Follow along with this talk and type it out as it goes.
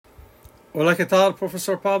Hola, ¿qué tal?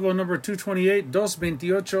 Professor Pablo, number 228,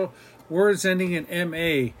 228, words ending in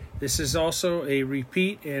MA. This is also a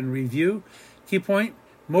repeat and review. Key point,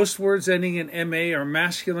 most words ending in MA are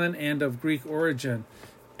masculine and of Greek origin.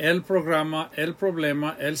 El programa, el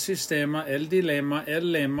problema, el sistema, el dilema, el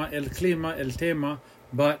lema, el clima, el tema,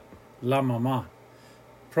 but la mamá.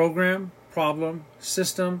 Program, problem,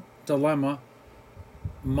 system, dilemma,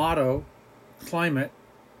 motto, climate,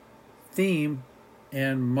 theme,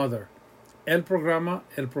 and mother. El programa,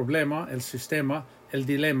 el problema, el sistema, el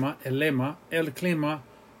dilema, el lema, el clima,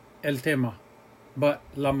 el tema, but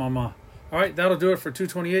la mamá. All right, that'll do it for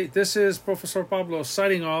 228. This is Professor Pablo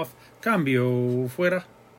signing off. Cambio fuera.